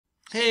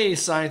Hey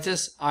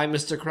scientists, I'm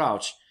Mr.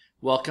 Crouch.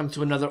 Welcome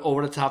to another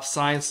over-the-top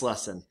science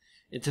lesson.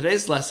 In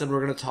today's lesson,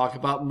 we're going to talk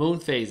about moon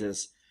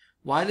phases.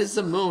 Why does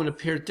the moon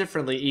appear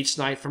differently each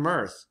night from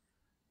Earth?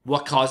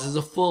 What causes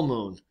a full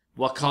moon?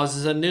 What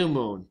causes a new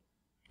moon?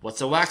 What's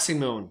a waxing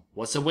moon?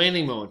 What's a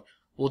waning moon?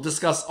 We'll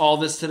discuss all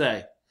this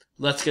today.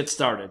 Let's get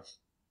started.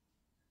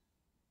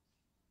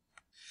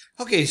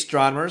 Okay,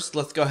 astronomers,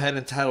 let's go ahead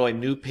and title a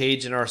new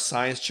page in our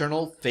science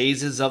journal,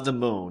 Phases of the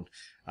Moon.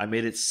 I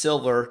made it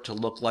silver to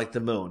look like the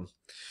moon.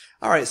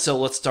 All right, so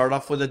let's start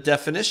off with a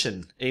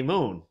definition, a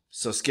moon.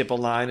 So skip a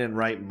line and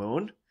write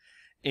moon.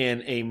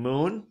 And a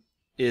moon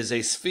is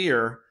a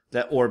sphere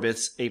that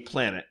orbits a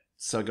planet.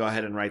 So go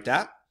ahead and write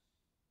that.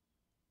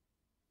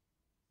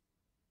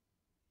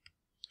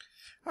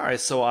 All right,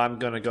 so I'm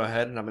going to go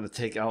ahead and I'm going to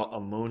take out a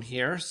moon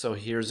here. So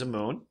here's a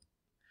moon.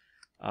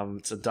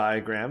 It's a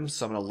diagram,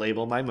 so I'm going to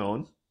label my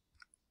moon.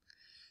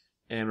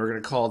 And we're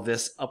going to call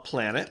this a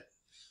planet.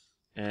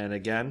 And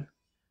again,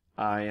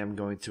 I am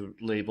going to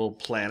label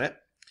planet.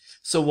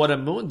 So what a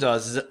moon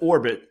does is it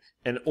orbit,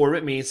 and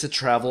orbit means to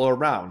travel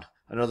around.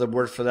 Another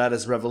word for that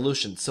is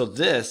revolution. So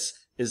this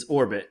is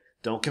orbit.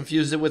 Don't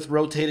confuse it with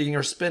rotating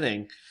or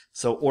spinning.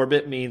 So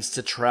orbit means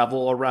to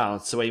travel around.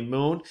 So a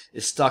moon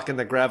is stuck in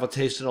the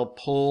gravitational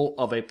pull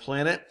of a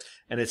planet,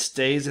 and it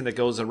stays and it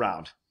goes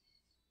around.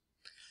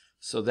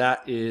 So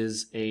that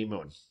is a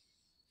moon.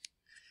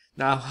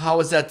 Now, how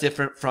is that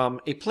different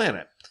from a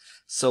planet?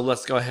 So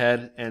let's go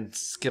ahead and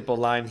skip a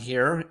line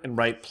here and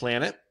write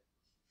planet.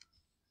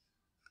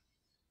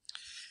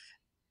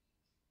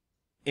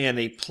 And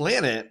a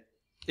planet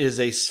is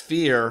a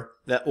sphere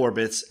that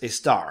orbits a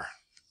star.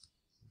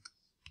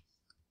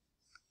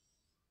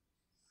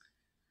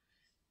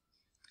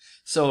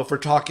 So if we're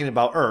talking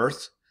about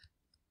Earth,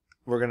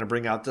 we're going to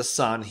bring out the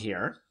sun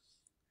here.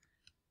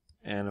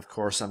 And of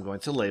course, I'm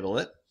going to label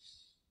it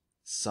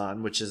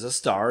sun, which is a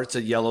star. It's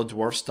a yellow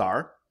dwarf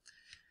star.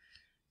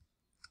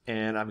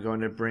 And I'm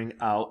going to bring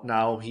out,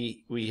 now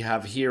we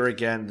have here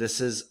again, this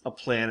is a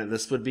planet,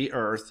 this would be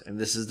Earth, and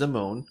this is the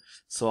moon.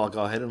 So I'll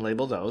go ahead and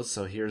label those.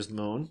 So here's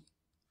moon,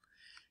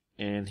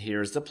 and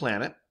here's the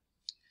planet.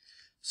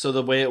 So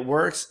the way it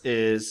works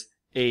is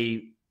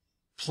a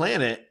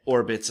planet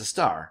orbits a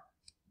star.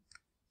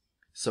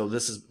 So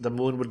this is, the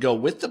moon would go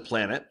with the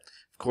planet.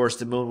 Of course,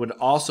 the moon would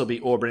also be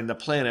orbiting the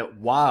planet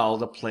while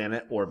the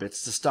planet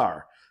orbits the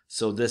star.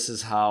 So this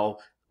is how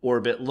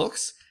orbit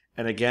looks.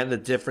 And again, the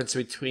difference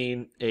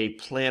between a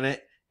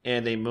planet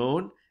and a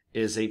moon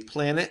is a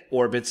planet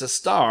orbits a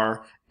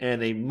star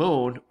and a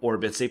moon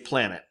orbits a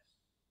planet.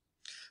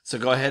 So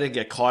go ahead and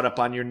get caught up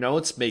on your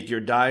notes, make your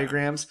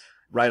diagrams,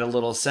 write a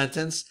little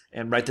sentence,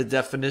 and write the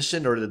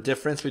definition or the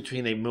difference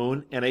between a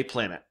moon and a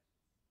planet.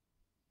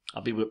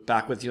 I'll be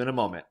back with you in a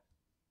moment.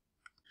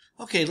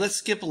 Okay, let's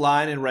skip a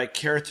line and write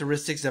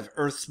characteristics of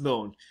Earth's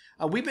moon.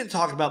 We've been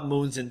talking about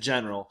moons in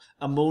general.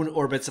 A moon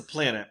orbits a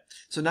planet.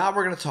 So now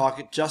we're going to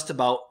talk just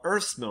about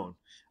Earth's moon.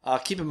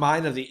 Keep in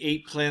mind of the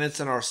 8 planets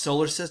in our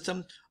solar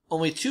system,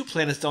 only 2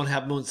 planets don't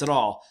have moons at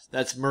all.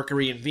 That's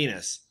Mercury and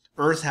Venus.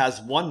 Earth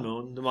has 1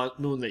 moon, the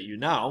moon that you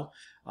know.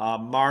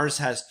 Mars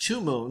has 2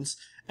 moons,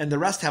 and the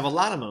rest have a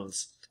lot of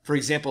moons. For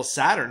example,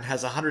 Saturn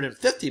has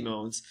 150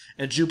 moons,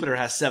 and Jupiter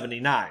has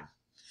 79.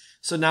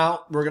 So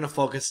now we're going to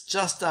focus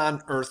just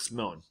on Earth's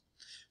moon.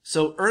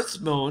 So Earth's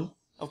moon,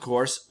 of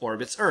course,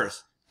 orbits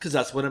Earth, because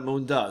that's what a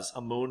moon does.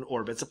 A moon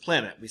orbits a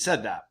planet. We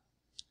said that.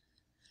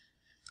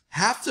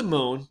 Half the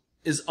moon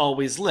is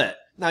always lit.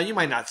 Now, you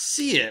might not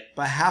see it,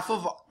 but half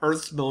of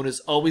Earth's moon is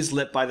always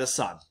lit by the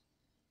sun.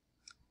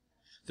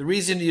 The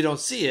reason you don't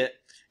see it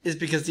is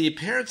because the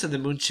appearance of the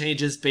moon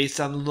changes based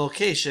on the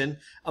location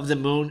of the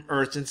moon,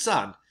 Earth, and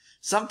sun.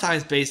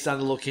 Sometimes based on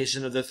the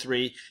location of the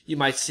 3, you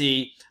might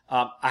see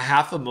a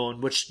half a moon,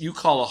 which you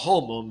call a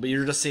whole moon, but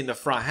you're just seeing the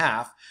front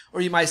half,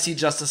 or you might see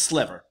just a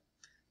sliver.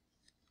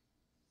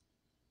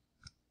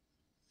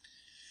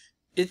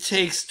 It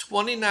takes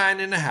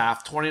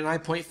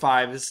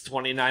 29.5 is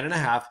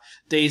 29.5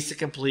 days to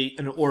complete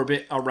an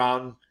orbit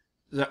around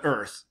the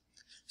Earth.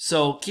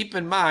 So keep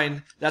in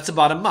mind, that's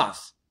about a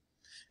month.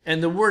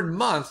 And the word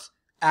month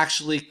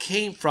actually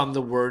came from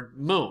the word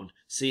moon.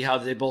 See how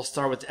they both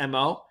start with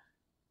M-O?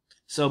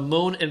 So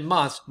moon and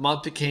month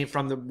came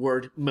from the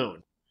word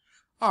moon.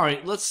 All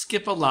right, let's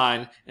skip a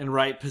line and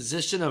write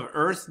position of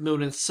Earth,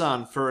 moon, and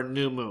sun for a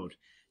new moon.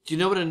 Do you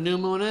know what a new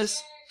moon is?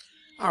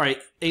 All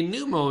right, a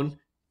new moon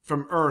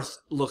from Earth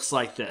looks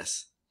like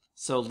this.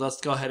 So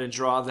let's go ahead and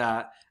draw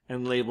that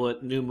and label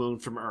it new moon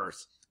from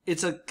Earth.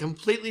 It's a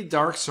completely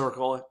dark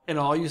circle, and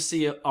all you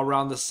see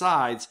around the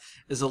sides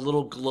is a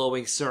little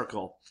glowing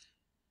circle.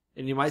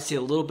 And you might see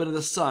a little bit of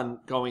the sun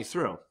going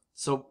through.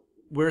 So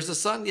where's the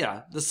sun?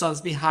 Yeah, the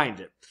sun's behind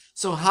it.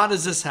 So how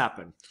does this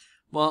happen?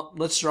 Well,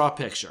 let's draw a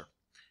picture.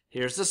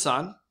 Here's the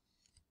sun.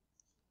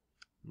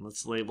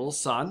 Let's label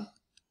sun.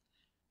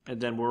 And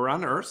then we're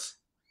on Earth.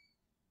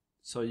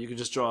 So you can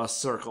just draw a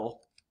circle.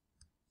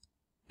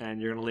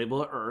 And you're going to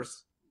label it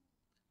Earth.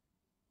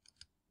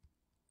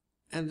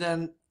 And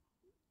then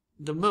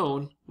the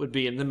moon would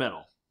be in the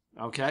middle.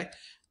 Okay?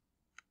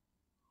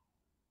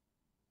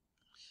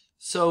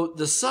 So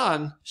the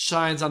sun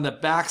shines on the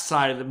back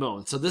side of the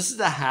moon. So this is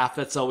the half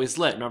that's always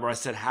lit. Remember I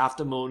said half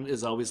the moon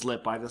is always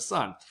lit by the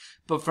sun.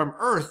 But from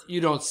Earth,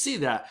 you don't see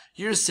that.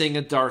 You're seeing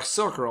a dark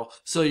circle.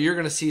 So you're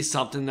going to see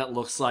something that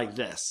looks like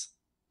this.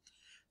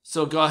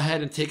 So go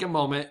ahead and take a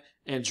moment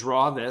and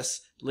draw this,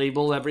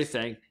 label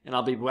everything, and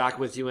I'll be back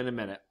with you in a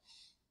minute.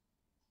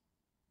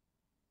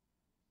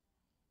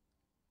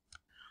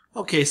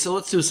 Okay, so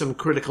let's do some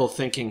critical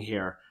thinking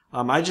here.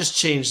 I just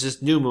changed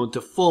this new moon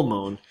to full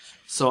moon.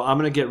 So I'm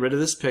going to get rid of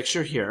this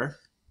picture here.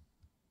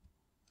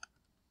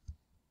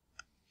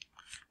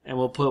 And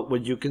we'll put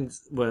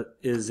what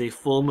is a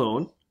full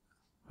moon.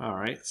 All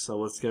right, so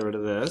let's get rid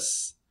of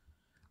this.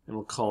 And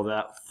we'll call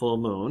that full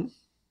moon.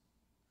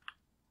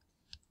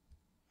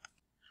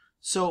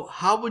 So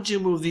how would you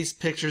move these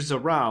pictures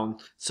around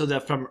so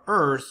that from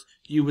Earth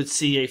you would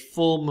see a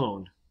full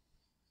moon?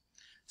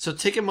 So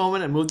take a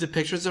moment and move the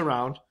pictures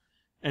around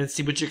and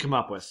see what you come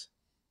up with.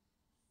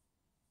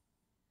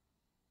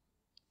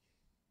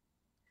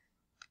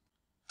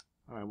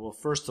 All right, well,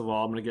 first of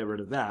all, I'm going to get rid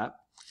of that.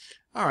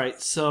 All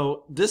right,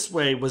 so this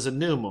way was a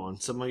new moon,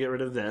 so I'm going to get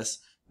rid of this.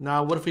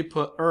 Now, what if we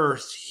put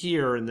Earth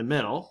here in the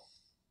middle?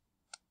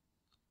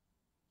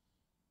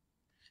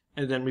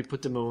 And then we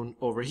put the moon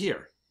over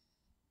here.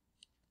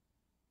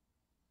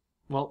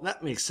 Well,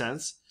 that makes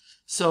sense.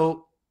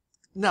 So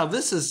now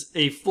this is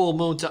a full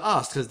moon to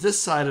us because this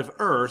side of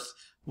Earth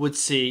would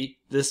see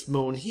this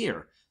moon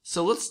here.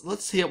 So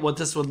let's see what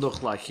this would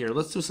look like here.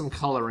 Let's do some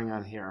coloring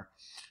on here.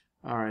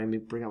 All right, let me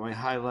bring up my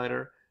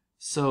highlighter.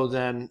 So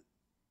then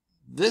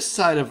this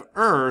side of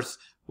Earth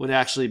would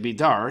actually be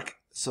dark.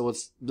 So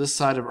it's this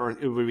side of Earth,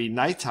 it would be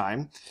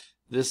nighttime.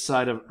 This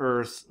side of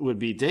Earth would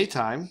be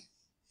daytime.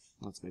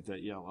 Let's make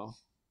that yellow.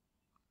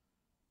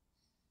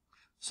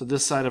 So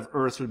this side of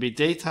Earth would be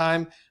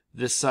daytime.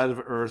 This side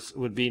of Earth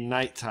would be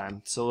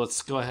nighttime. So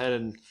let's go ahead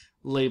and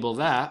label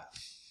that.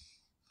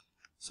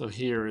 So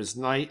here is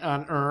night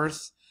on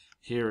Earth.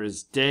 Here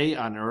is day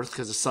on Earth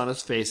because the sun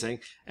is facing.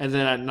 And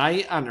then at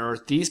night on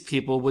Earth, these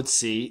people would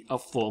see a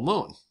full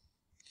moon.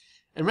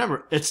 And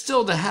remember, it's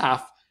still the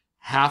half.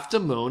 Half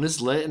the moon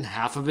is lit and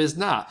half of it is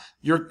not.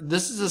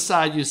 This is the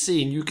side you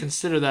see and you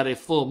consider that a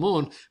full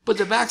moon, but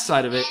the back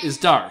side of it is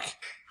dark.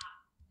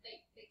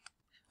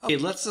 Okay,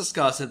 let's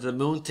discuss that the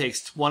moon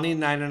takes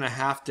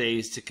 29.5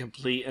 days to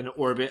complete an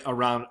orbit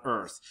around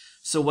Earth.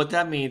 So what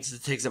that means is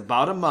it takes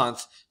about a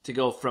month to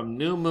go from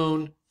new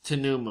moon to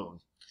new moon.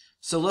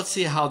 So let's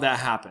see how that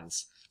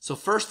happens. So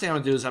first thing I'm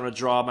going to do is I'm going to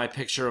draw my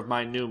picture of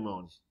my new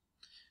moon.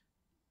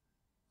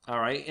 All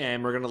right,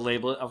 and we're going to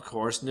label it, of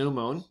course, new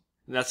moon.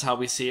 And that's how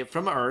we see it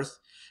from Earth.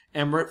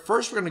 And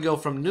first we're going to go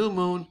from new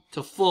moon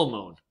to full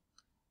moon.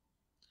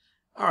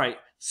 All right,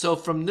 so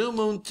from new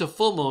moon to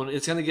full moon,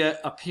 it's going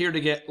to appear to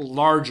get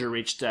larger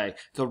each day.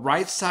 The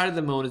right side of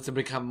the moon is going to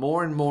become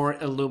more and more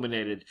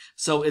illuminated.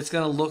 So it's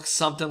going to look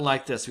something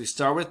like this. We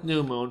start with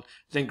new moon,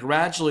 then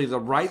gradually the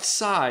right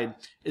side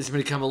is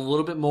going to become a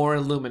little bit more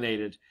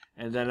illuminated.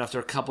 And then after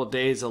a couple of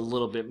days, a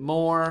little bit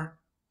more,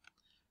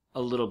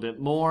 a little bit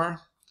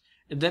more.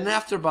 And then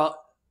after about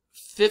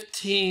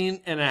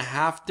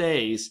 15.5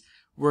 days,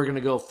 we're going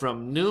to go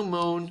from new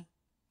moon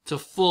to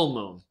full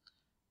moon.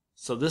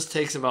 So this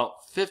takes about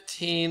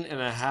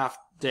 15.5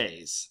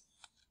 days.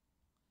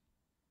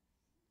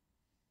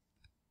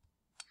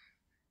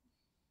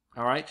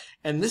 All right,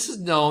 and this is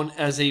known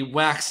as a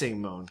waxing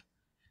moon.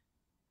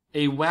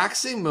 A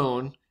waxing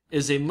moon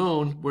is a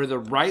moon where the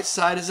right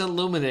side is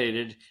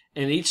illuminated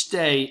and each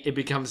day it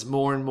becomes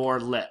more and more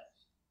lit.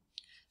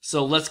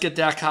 So let's get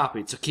that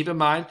copied. So keep in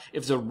mind,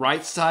 if the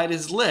right side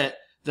is lit,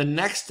 the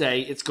next day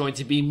it's going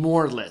to be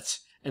more lit,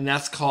 and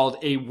that's called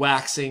a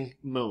waxing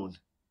moon.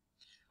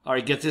 All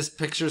right, get this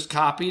pictures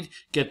copied,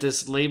 get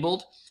this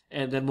labeled,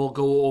 and then we'll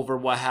go over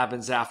what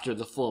happens after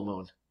the full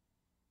moon.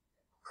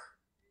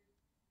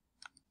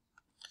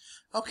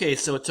 Okay,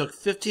 so it took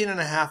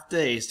 15.5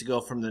 days to go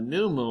from the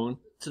new moon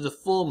to the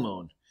full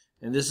moon,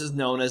 and this is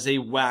known as a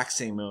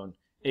waxing moon.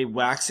 A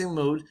waxing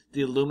moon, the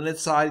illuminated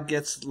side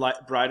gets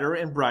brighter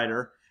and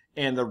brighter,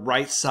 and the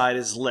right side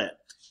is lit.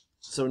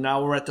 So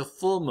now we're at the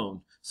full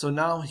moon. So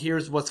now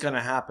here's what's going to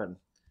happen.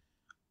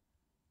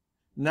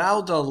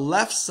 Now the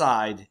left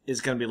side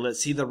is going to be lit.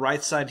 See, the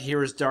right side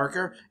here is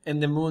darker,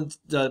 and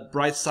the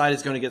bright side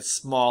is going to get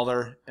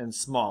smaller and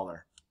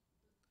smaller.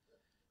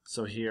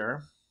 So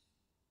here,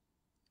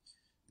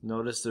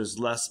 notice there's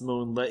less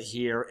moonlit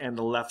here, and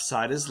the left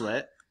side is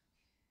lit.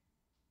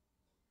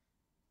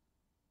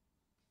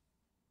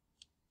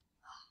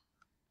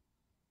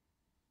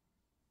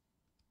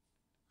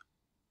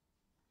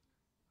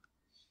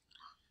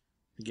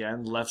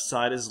 Again, left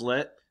side is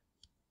lit.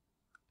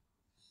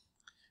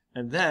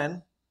 And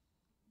then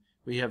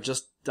we have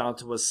just down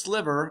to a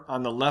sliver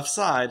on the left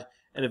side,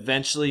 and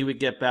eventually we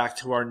get back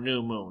to our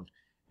new moon.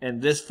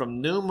 And this from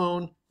new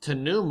moon to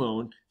new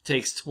moon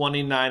takes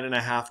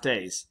 29.5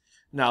 days.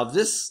 Now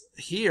this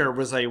here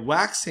was a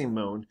waxing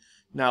moon.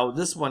 Now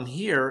this one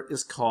here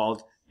is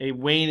called a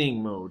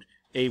waning mode.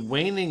 A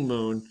waning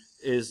moon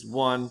is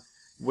one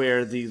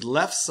where the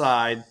left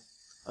side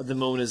of the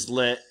moon is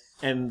lit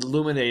and the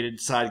illuminated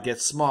side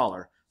gets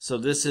smaller. So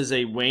this is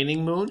a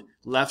waning moon,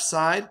 left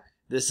side.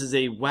 This is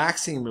a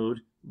waxing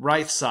moon,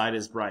 right side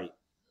is bright.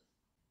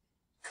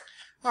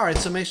 All right,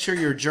 so make sure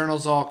your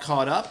journal's all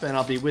caught up, and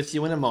I'll be with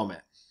you in a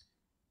moment.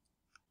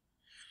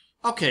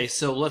 Okay,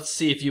 so let's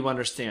see if you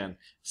understand.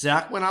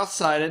 Zach went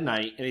outside at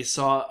night and he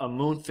saw a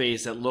moon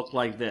phase that looked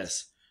like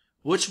this.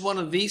 Which one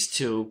of these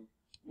two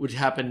would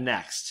happen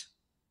next?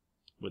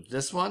 Would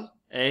this one,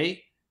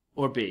 A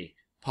or B?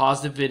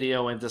 Pause the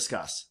video and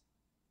discuss.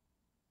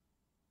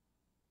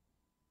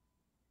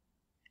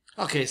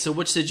 Okay, so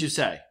which did you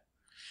say?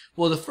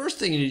 Well, the first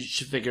thing you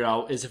should figure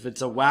out is if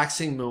it's a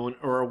waxing moon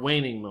or a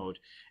waning moon.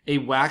 A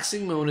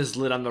waxing moon is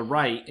lit on the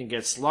right and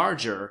gets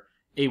larger.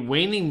 A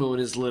waning moon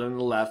is lit on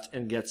the left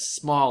and gets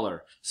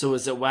smaller. So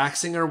is it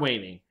waxing or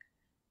waning?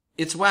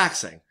 It's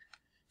waxing.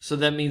 So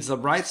that means the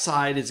right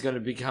side is going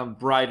to become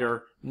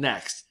brighter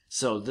next.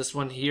 So this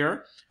one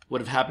here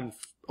would have happened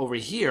over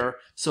here.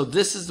 So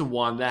this is the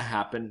one that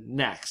happened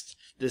next.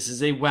 This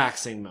is a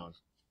waxing moon.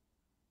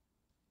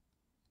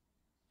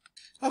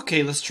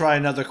 Okay, let's try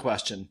another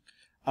question.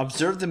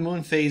 Observe the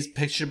moon phase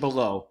pictured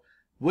below.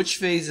 Which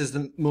phase is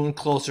the moon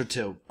closer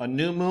to? A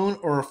new moon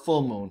or a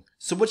full moon?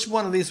 So which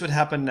one of these would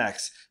happen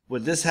next?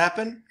 Would this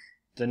happen,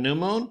 the new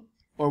moon,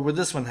 or would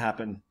this one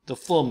happen, the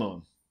full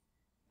moon?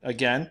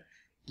 Again,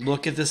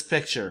 look at this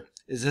picture.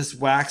 Is this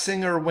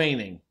waxing or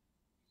waning?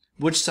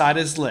 Which side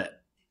is lit?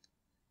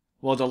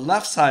 Well, the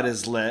left side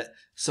is lit,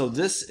 so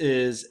this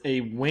is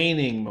a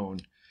waning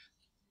moon.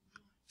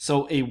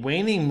 So a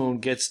waning moon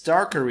gets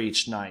darker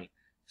each night.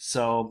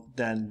 So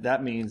then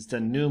that means the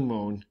new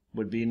moon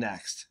would be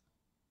next.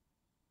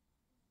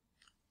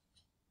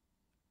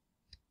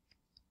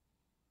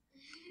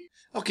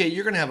 Okay,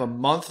 you're going to have a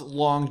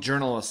month-long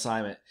journal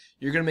assignment.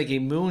 You're going to make a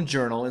moon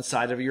journal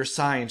inside of your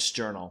science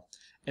journal.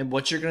 And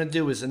what you're going to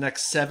do is the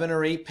next 7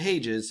 or 8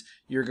 pages,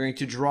 you're going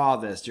to draw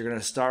this. You're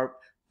going to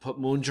put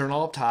moon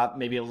journal up top,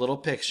 maybe a little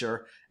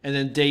picture, and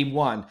then day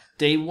 1.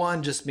 Day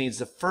 1 just means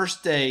the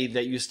first day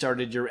that you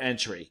started your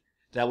entry.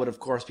 That would, of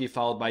course, be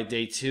followed by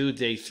day 2,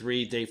 day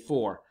 3, day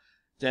 4.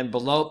 Then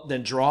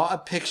draw a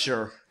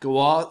picture.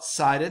 Go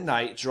outside at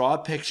night. Draw a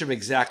picture of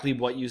exactly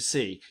what you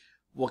see,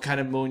 what kind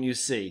of moon you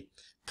see.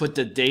 Put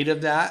the date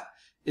of that.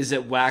 Is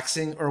it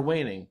waxing or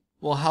waning?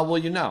 Well, how will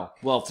you know?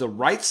 Well, if the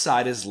right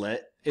side is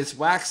lit, it's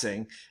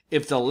waxing.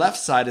 If the left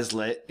side is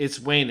lit, it's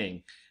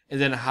waning. And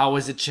then how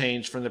has it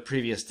changed from the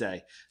previous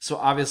day? So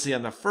obviously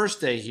on the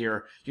first day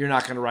here, you're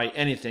not going to write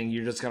anything.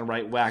 You're just going to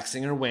write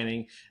waxing or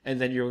waning,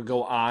 and then you'll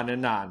go on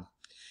and on.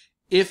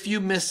 If you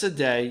miss a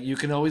day, you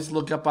can always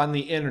look up on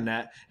the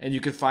internet and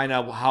you can find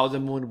out how the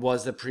moon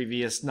was the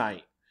previous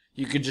night.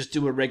 You could just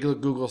do a regular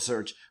Google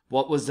search.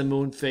 What was the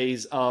moon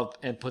phase of,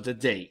 and put the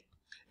date.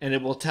 And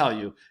it will tell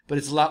you. But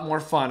it's a lot more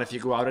fun if you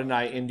go out at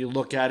night and you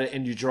look at it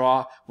and you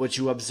draw what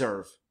you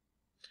observe.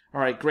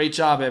 All right, great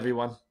job,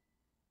 everyone.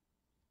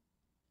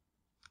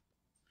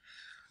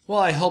 Well,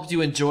 I hope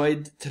you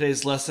enjoyed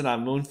today's lesson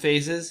on moon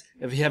phases.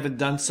 If you haven't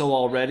done so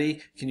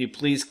already, can you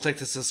please click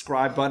the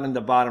subscribe button in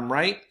the bottom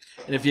right?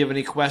 And if you have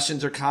any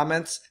questions or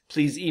comments,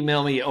 please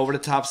email me at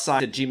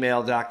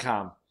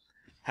overthetopscience@gmail.com.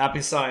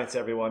 Happy science,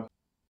 everyone.